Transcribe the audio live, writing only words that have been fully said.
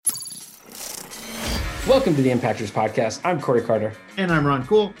Welcome to the Impactors Podcast. I'm Corey Carter. And I'm Ron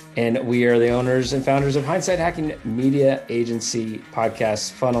Cool. And we are the owners and founders of Hindsight Hacking Media Agency,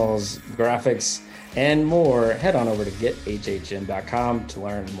 podcasts, funnels, graphics, and more. Head on over to gethhm.com to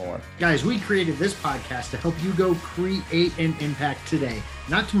learn more. Guys, we created this podcast to help you go create an impact today.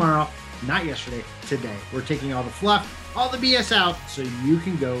 Not tomorrow, not yesterday, today. We're taking all the fluff, all the BS out so you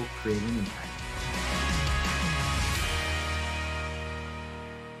can go create an impact.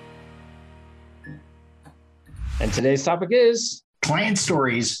 And today's topic is client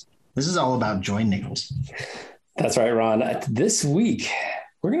stories. This is all about Joy Nichols. That's right, Ron. This week,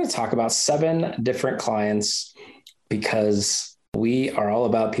 we're going to talk about 7 different clients because we are all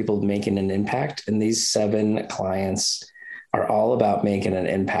about people making an impact. And these 7 clients are all about making an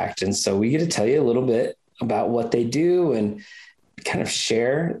impact. And so we get to tell you a little bit about what they do and kind of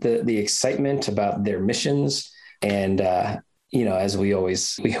share the excitement about their missions. And, as we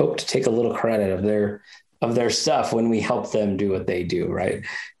hope to take a little credit of their stuff when we help them do what they do, right?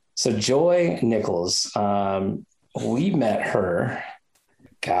 So Joy Nichols, we met her,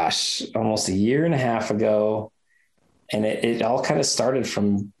 almost a year and a half ago. And it all kind of started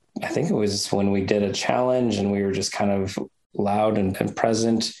from, I think it was when we did a challenge and we were just kind of loud and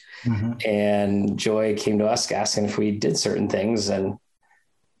present. Mm-hmm. And Joy came to us asking if we did certain things. And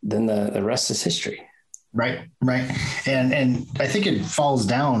then the rest is history. Right. And I think it falls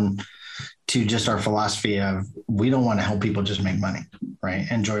down to just our philosophy of we don't want to help people just make money, right?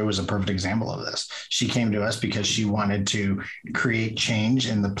 And Joy was a perfect example of this. She came to us because she wanted to create change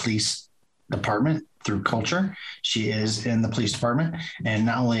in the police department through culture. She is in the police department. And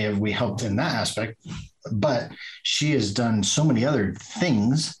not only have we helped in that aspect, but she has done so many other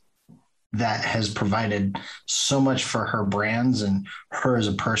things that has provided so much for her brands and her as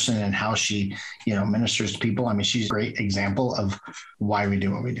a person and how she, ministers to people. I mean, she's a great example of why we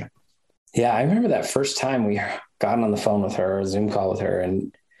do what we do. Yeah, I remember that first time we got on the phone with her, a Zoom call with her,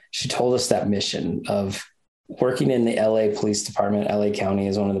 and she told us that mission of working in the LA Police Department. LA County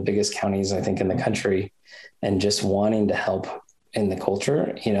is one of the biggest counties, I think, in the country, and just wanting to help in the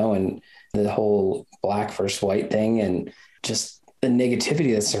culture, and the whole black versus white thing and just the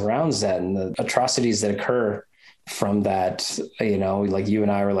negativity that surrounds that and the atrocities that occur from that, like you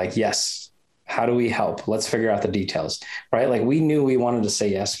and I were like, yes. How do we help? Let's figure out the details, right? Like we knew we wanted to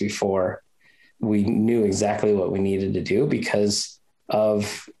say yes before we knew exactly what we needed to do because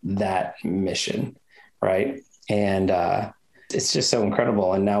of that mission, right? And it's just so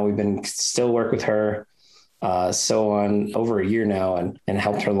incredible. And now we've been still work with her so on over a year now and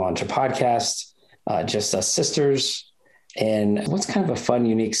helped her launch a podcast, Just Us Sisters. And what's kind of a fun,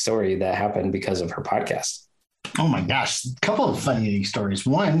 unique story that happened because of her podcast? Oh my gosh. A couple of funny, unique stories.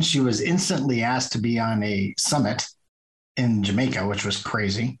 One, she was instantly asked to be on a summit in Jamaica, which was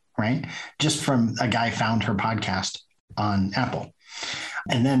crazy, right? Just from a guy found her podcast on Apple.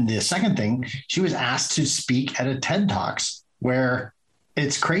 And then the second thing, she was asked to speak at a TED Talks where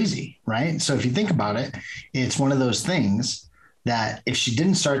it's crazy, right? So if you think about it, it's one of those things that if she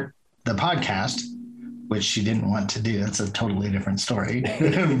didn't start the podcast, which she didn't want to do. That's a totally different story.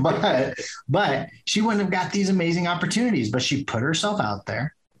 but she wouldn't have got these amazing opportunities, but she put herself out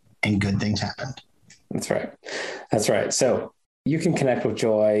there and good things happened. That's right. So you can connect with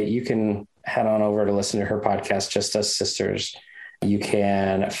Joy. You can head on over to listen to her podcast, Just Us Sisters. You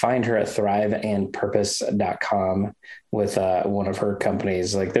can find her at thriveandpurpose.com with one of her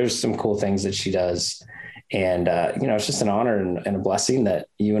companies. Like there's some cool things that she does. And, it's just an honor and a blessing that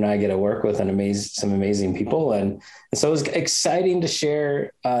you and I get to work with some amazing people. And so it was exciting to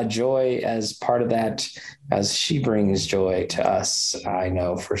share Joy as part of that, as she brings joy to us, I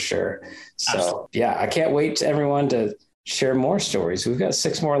know for sure. So, absolutely. Yeah, I can't wait to everyone to share more stories. We've got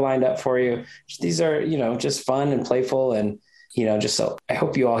 6 more lined up for you. These are, just fun and playful. And, so I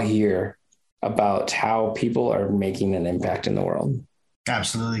hope you all hear about how people are making an impact in the world.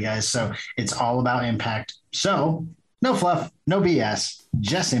 Absolutely, guys. So it's all about impact. So no fluff, no BS,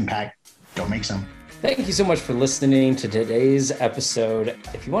 just impact. Don't make some. Thank you so much for listening to today's episode.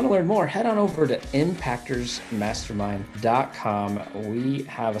 If you want to learn more, head on over to impactorsmastermind.com. We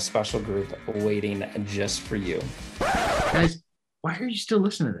have a special group waiting just for you. Guys, why are you still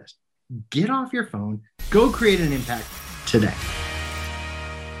listening to this? Get off your phone, go create an impact today.